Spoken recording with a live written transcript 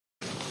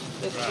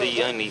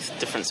The only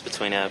difference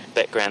between our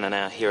background and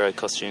our hero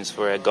costumes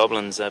for our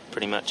goblins are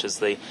pretty much as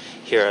the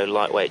hero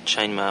lightweight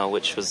chainmail,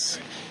 which was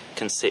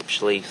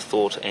conceptually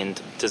thought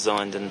and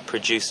designed and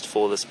produced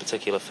for this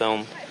particular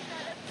film.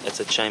 It's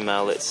a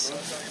chainmail that's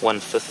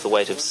 1/5 the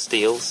weight of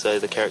steel, so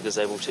the character's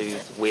able to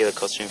wear the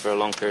costume for a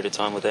long period of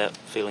time without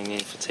feeling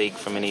any fatigue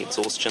from any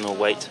exhaustion or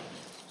weight.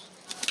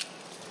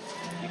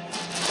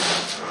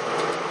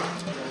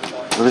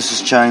 Well, this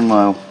is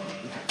chainmail,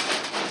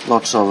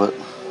 lots of it.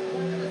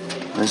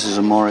 This is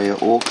a Moria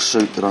Orc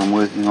suit that I'm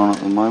working on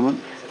at the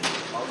moment.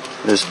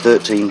 There's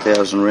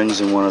 13,000 rings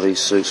in one of these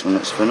suits when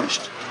it's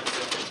finished,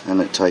 and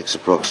it takes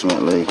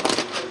approximately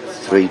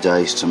 3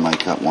 days to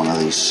make up one of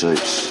these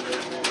suits.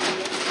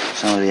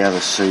 Some of the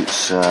other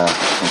suits are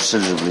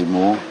considerably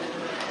more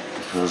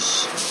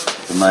because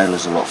the mail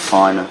is a lot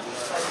finer.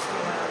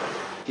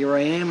 Here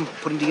I am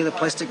putting together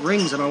plastic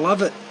rings and I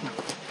love it.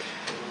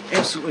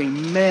 Absolutely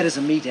mad as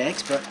a meat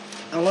axe, but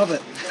I love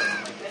it.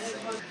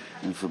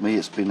 And for me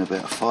it's been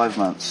about 5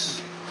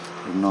 months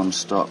of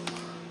non-stop.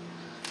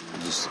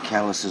 Just the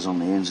calluses on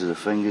the ends of the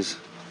fingers.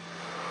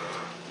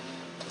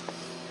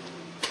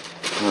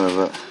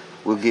 However,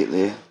 we'll get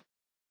there.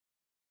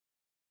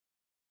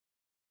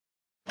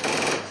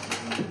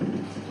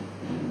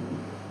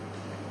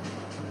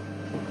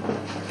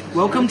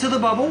 Welcome to the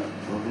bubble.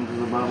 Welcome to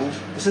the bubble.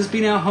 This has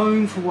been our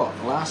home for what,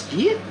 the last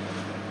year?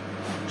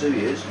 2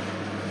 years.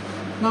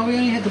 No, we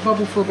only had the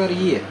bubble for about a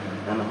year.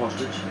 And the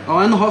hostage. Oh,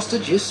 and the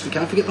hostage, yes, we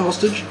can't forget the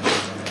hostage.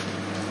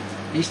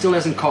 He still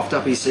hasn't coughed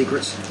up his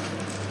secrets.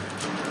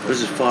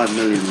 This is 5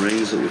 million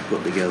rings that we've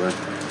put together,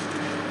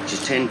 which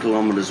is 10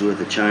 kilometres worth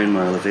of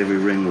chainmail if every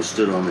ring was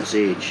stood on its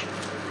edge.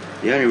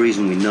 The only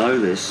reason we know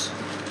this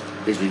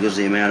is because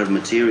the amount of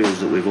materials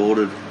that we've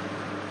ordered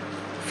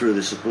through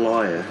the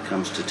supplier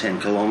comes to 10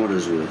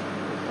 kilometres worth.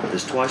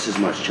 There's twice as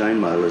much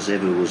chainmail as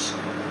ever was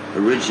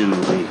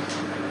originally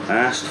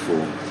asked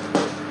for.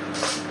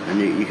 And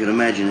you can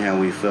imagine how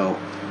we felt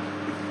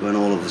when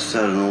all of a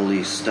sudden all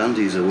these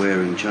stunties are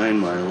wearing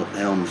chainmail at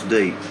Helm's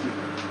Deep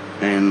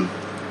and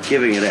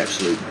giving it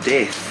absolute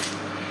death.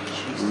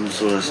 And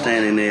sort of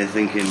standing there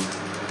thinking,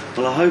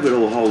 well, I hope it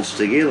all holds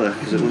together,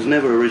 because it was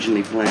never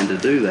originally planned to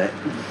do that,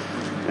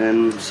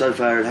 and so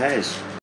far it has.